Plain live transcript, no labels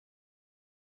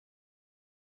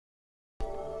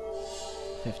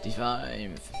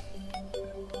55.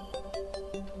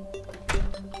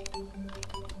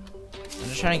 I'm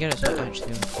just trying to get it so it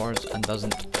actually records and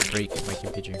doesn't break my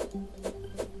computer.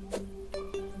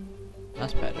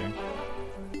 That's better.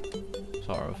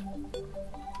 Sort of.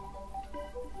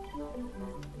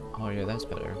 Oh yeah, that's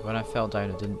better. When I fell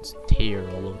down, it didn't tear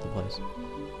all over the place.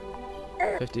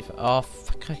 55. Oh,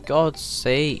 for God's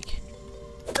sake.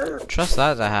 Trust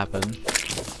that to happen.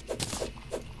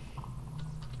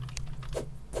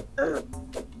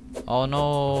 Oh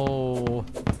no.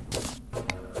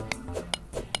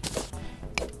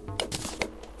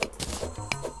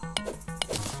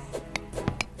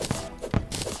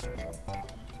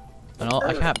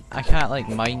 I can't like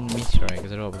mine meteorite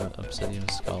because I don't have an obsidian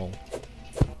skull.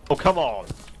 Oh come on!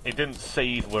 It didn't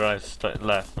save where I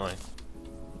left my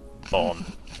spawn.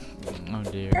 Oh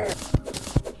dear.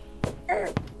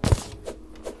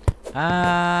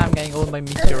 Ah, I'm getting all my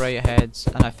meteorite heads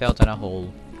and I fell down a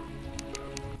hole.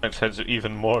 Next heads are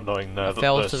even more annoying now. I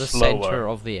fell to the center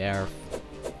of the earth.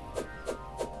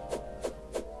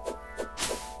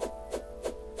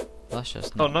 That's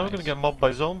just not Oh, now nice. we're gonna get mobbed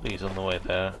by zombies on the way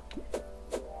there.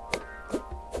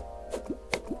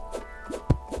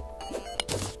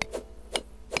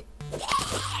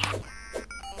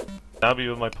 Stab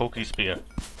you with my pokey spear.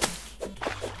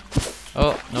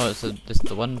 Oh no, it's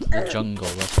the one to the jungle.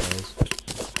 That's what it is.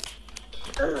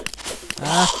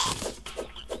 Ah,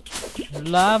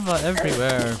 lava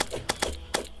everywhere.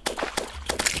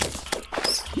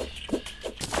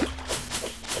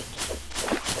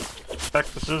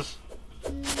 Cactuses,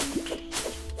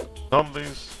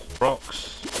 zombies,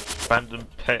 rocks, random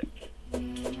pit.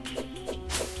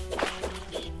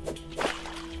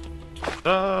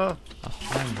 Oh,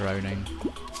 I'm drowning.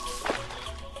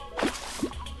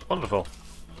 Wonderful.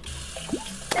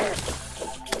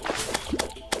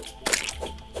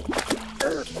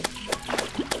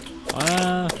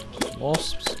 Ah,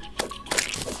 wasps.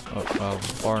 Oh, well,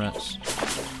 hornets.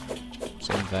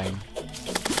 Same thing.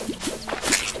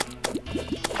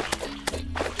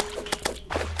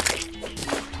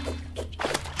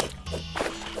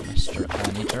 Mr.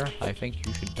 Anteater, I think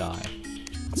you should die.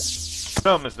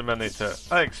 No, Mr. Maneater,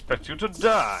 I expect you to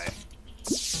die.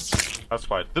 That's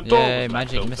right. The door Yay, was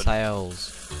magic open.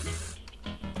 missiles.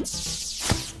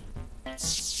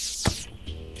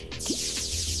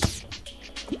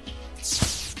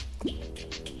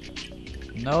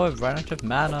 No, I've run out of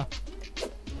mana.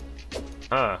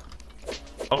 Ah.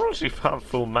 I don't actually have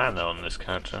full mana on this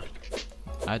character.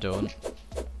 I don't.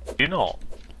 Do you not?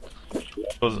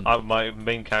 Because my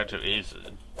main character is...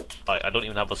 I don't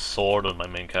even have a sword on my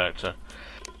main character.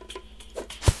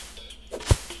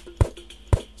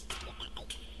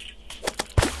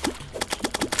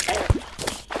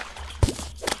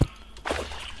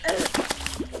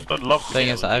 I'd love to Thing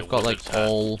be is, able to I've deal got with like this hat.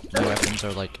 all my weapons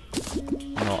are like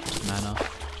not mana.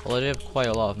 Well, I do have quite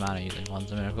a lot of mana using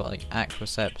ones. I mean, I've got like Aqua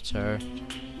Scepter,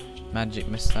 Magic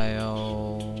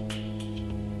Missile,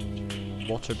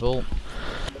 Water Bolt,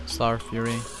 Star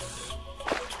Fury.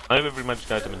 I have every magic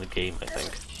item in the game, I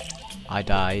think. I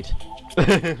died.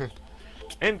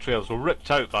 Entrails were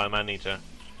ripped out by a man-eater.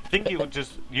 I think it would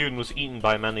just Euan was eaten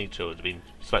by a man-eater would have been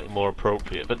slightly more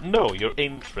appropriate, but no, your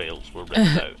entrails were ripped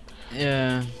out.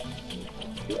 Yeah.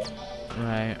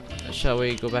 Right. Shall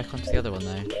we go back onto the other one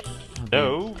now?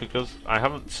 No, because I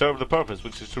haven't served the purpose,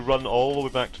 which is to run all the way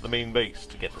back to the main base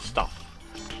to get the stuff.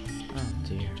 Oh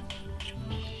dear.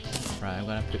 Right, I'm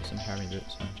gonna put some Hermie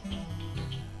boots on.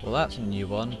 Well, that's a new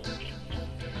one.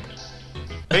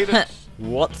 Cadence!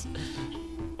 What?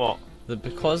 What?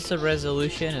 Because the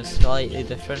resolution is slightly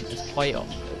different, it's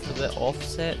a bit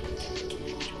offset.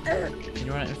 Can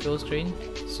you run it in full screen?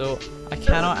 So I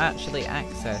cannot actually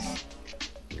access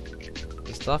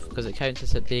the stuff because it counts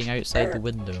as it being outside the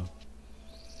window.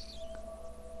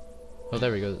 Oh,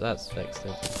 there we go. That's fixed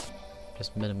it.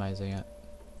 Just minimizing it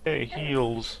Hey,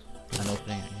 heals. and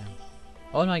opening it again.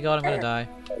 Oh my god, I'm gonna die.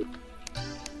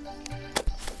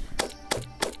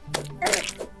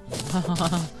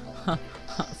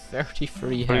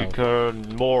 33 health. Break,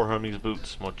 more Hermes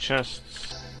boots, more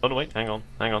chests. Oh no, wait, hang on.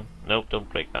 Nope, don't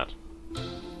break that.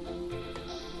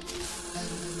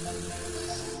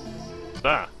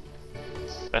 Ah,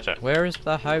 better. Where is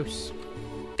the house?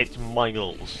 It's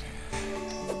miles.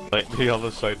 Like the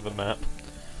other side of the map.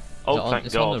 Oh, thank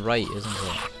It's God. on the right, isn't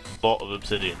it? Lot of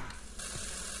obsidian.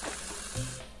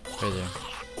 Right there.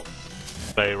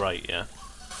 Very right, yeah.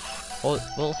 Oh,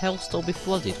 will hell still be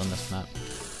flooded on this map?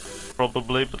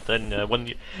 Probably, but then when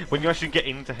you actually get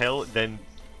into hell, it then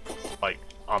like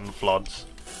unfloods.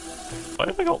 Why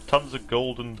have I got tons of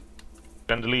gold and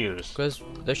Chandeliers. Because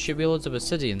there should be loads of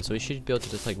obsidian, so we should be able to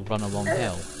just like run along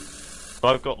hill.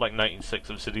 Well, I've got like 96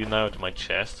 obsidian now to my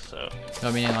chest, so. No,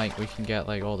 I mean like we can get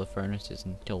like all the furnaces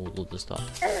and kill loads of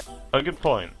stuff. Oh, good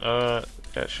point. Yeah,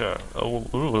 sure. Oh,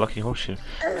 ooh, lucky horseshoe.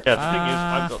 Yeah, the thing is,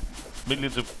 I've got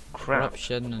millions of crap.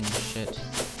 Corruption and shit.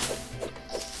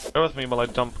 Go with me while I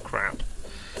dump crap.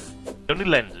 Don't need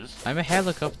lenses. I'm a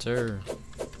helicopter.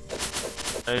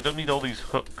 I don't need all these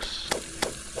hooks.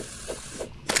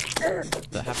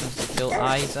 That happens to kill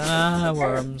eyes and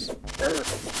worms.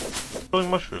 Throwing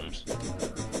mushrooms.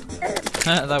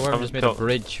 That worm just made a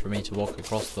bridge for me to walk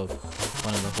across the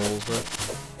one of the holes with.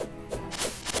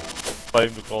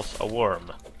 Climbed across a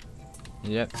worm.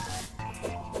 Yep.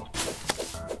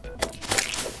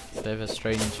 Bit of a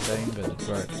strange thing, but it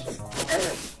worked.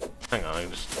 Hang on, I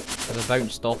just. Because I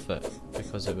bounced off it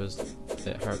because it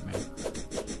hurt me.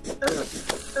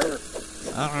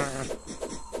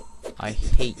 I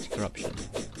hate corruption.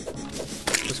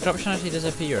 Does corruption actually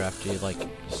disappear after you like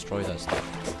destroy that stuff?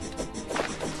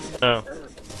 No.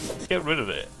 Get rid of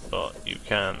it, but you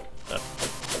can. So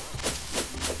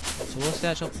what's the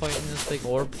actual point in this big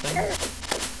orb thing?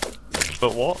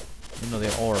 But what? You know,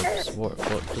 the orbs, what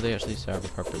do they actually serve a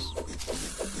purpose?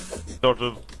 Sort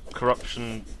of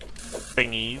corruption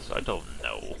thingies? I don't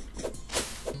know.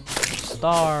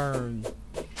 Stars!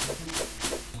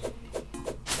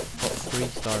 What, 3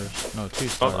 stars? No, 2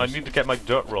 stars. I need to get my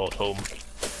dirt rod home.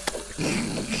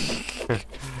 The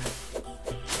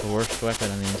worst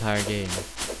weapon in the entire game.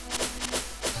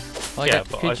 Well, yeah,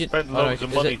 but I spent loads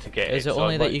of money to get it. Is it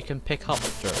only that you can pick up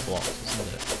dirt blocks,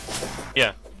 isn't it?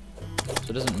 Yeah. So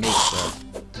it doesn't make dirt.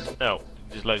 No,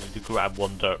 it just allows you to grab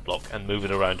one dirt block and move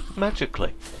it around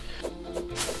magically.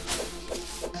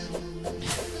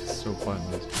 So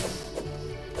pointless.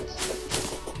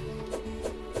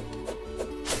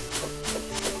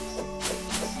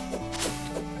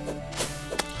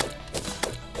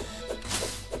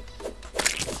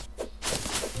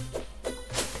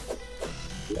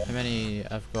 How many?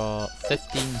 I've got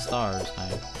 15 stars now.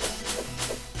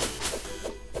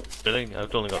 Really?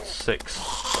 I've only got 6.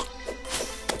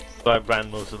 So I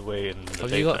ran most of the way in the Have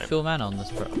daytime. you got full mana on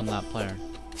this on that player?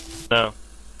 No.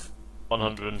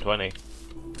 120.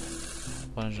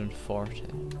 140.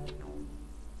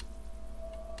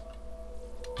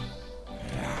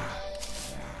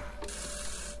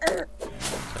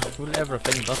 Full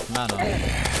everything but mana.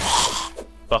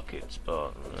 Buckets,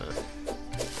 but.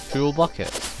 Full bucket.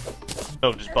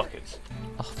 No, just buckets.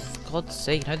 Oh, for God's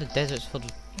sake! Now the desert's full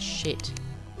of shit.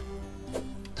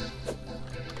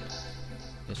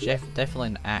 It's definitely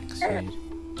an axe you need.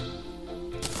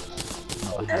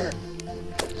 Not a hammer.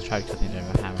 I tried cutting it down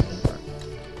with a hammer, didn't work.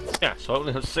 Yeah, so I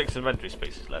only have 6 inventory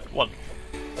spaces left. 1.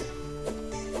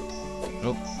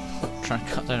 Nope. Trying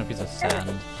to cut down a piece of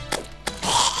sand.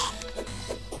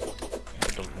 I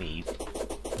don't need.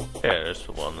 There's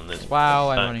for one, and there's. Wow,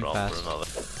 I'm running for fast. another.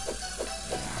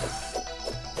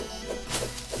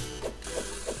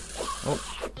 Oh.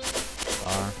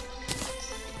 Star.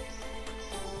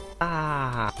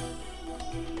 Ah.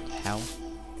 Hell.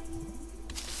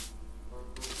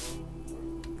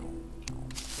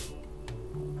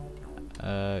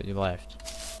 You left.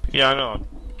 Yeah, I know. I'm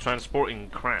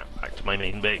transporting crap back to my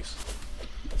main base.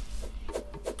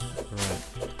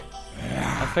 Right.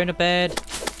 I found a bed.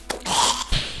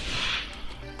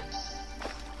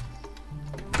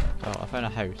 Oh, I found a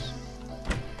house.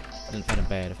 I didn't find a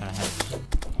bed, I found a house.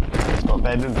 It's not a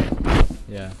bed, is it?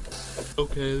 Yeah.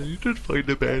 Okay, you did find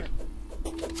a bed.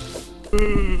 How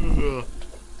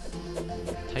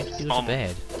did you go to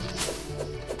bed?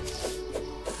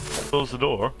 Close the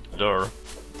door. Door.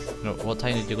 No, what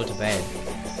time did you go to bed?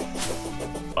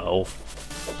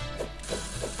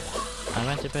 12. I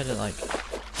went to bed at like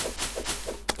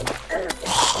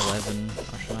 11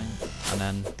 or something, and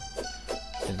then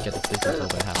didn't get to sleep until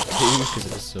about 2:30 because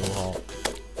it was so hot.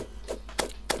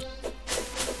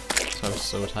 So I was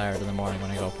so tired in the morning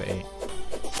when I got up at 8.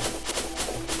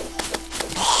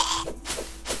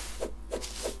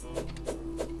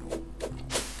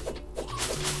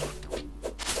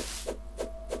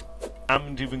 I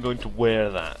haven't even going to wear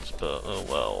that, but oh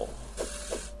well.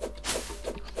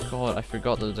 God, I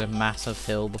forgot that there's a massive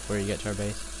hill before you get to our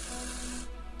base.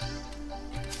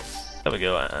 There we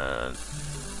go, and.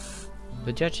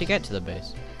 Did you actually get to the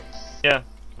base? Yeah,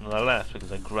 and I left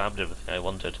because I grabbed everything I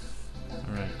wanted.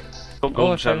 Alright. Got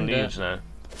golden chandeliers now.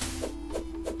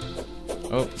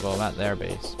 Oh, well, I'm at their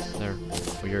base. Their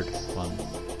weird one.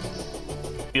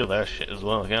 Steal their shit as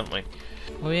well, can't we?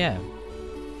 Oh, yeah.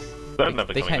 They're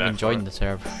never They coming can't even back join for the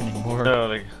server anymore. No,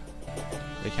 they.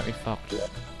 They can't be fucked.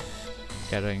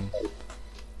 Getting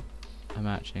a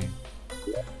matching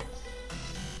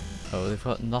Oh, they've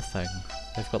got nothing.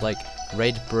 They've got like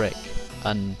red brick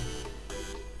and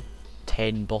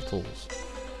 10 bottles.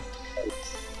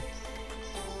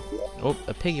 Oh,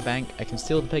 a piggy bank. I can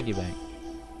steal the piggy bank.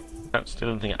 Can't steal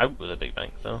anything out with a big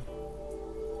bank though.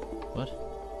 What?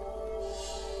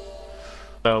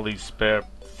 Sell these spare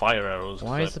fire arrows.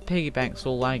 Why is the piggy bank so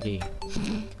laggy?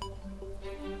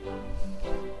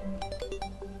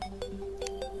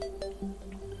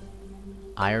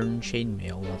 Iron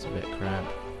chainmail, that's a bit crap.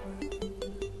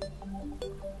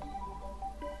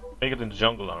 Make it into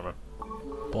jungle armor.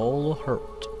 Ball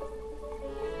hurt.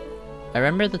 I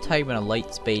remember the time when a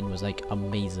light spade was like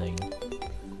amazing.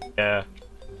 Yeah.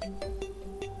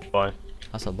 Why?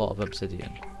 That's a lot of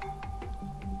obsidian.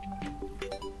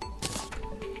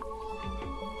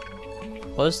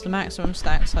 What's the maximum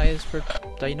stack size for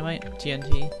dynamite?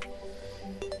 TNT?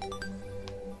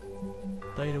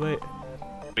 Dynamite?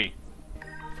 3.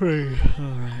 3.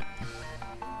 Alright.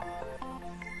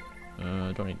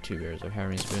 Don't need 2 pairs of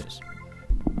Hermes boots.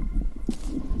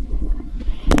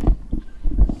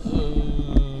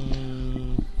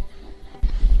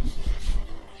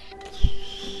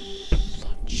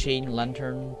 Chain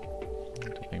lantern. I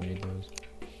don't think we need those.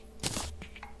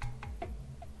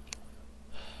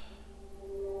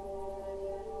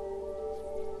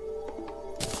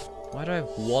 Why do I have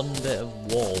one bit of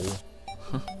wall?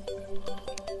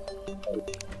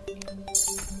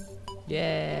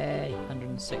 Yay!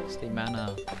 160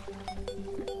 mana.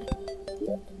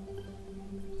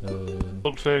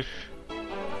 Goldfish.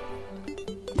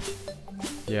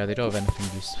 Yeah, they don't have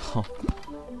anything useful.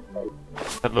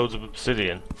 Had loads of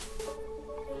obsidian.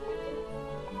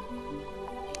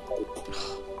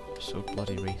 So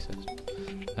bloody racist.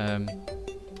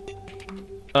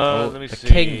 Let me the see.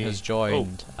 king has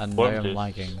joined, and now I'm did.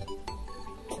 lagging.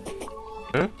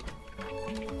 Huh?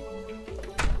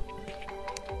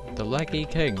 The laggy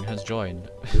king has joined.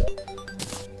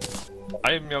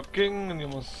 I am your king, and you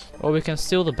must. Oh, we can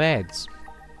steal the beds.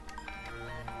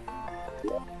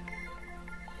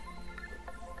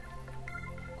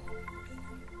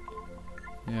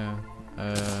 Yeah.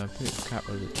 Put the cat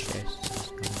with the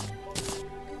chests.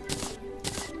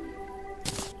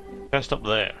 Chest up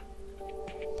there.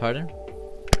 Pardon?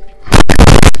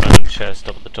 Random chest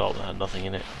up at the top that had nothing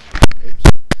in it.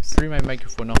 Threw my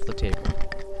microphone off the table.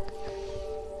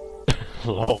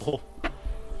 Lol.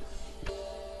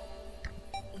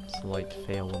 Slight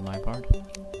fail on my part.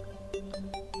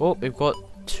 Oh, we've got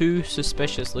 2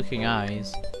 suspicious looking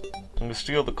eyes. I'm gonna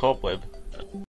steal the cobweb.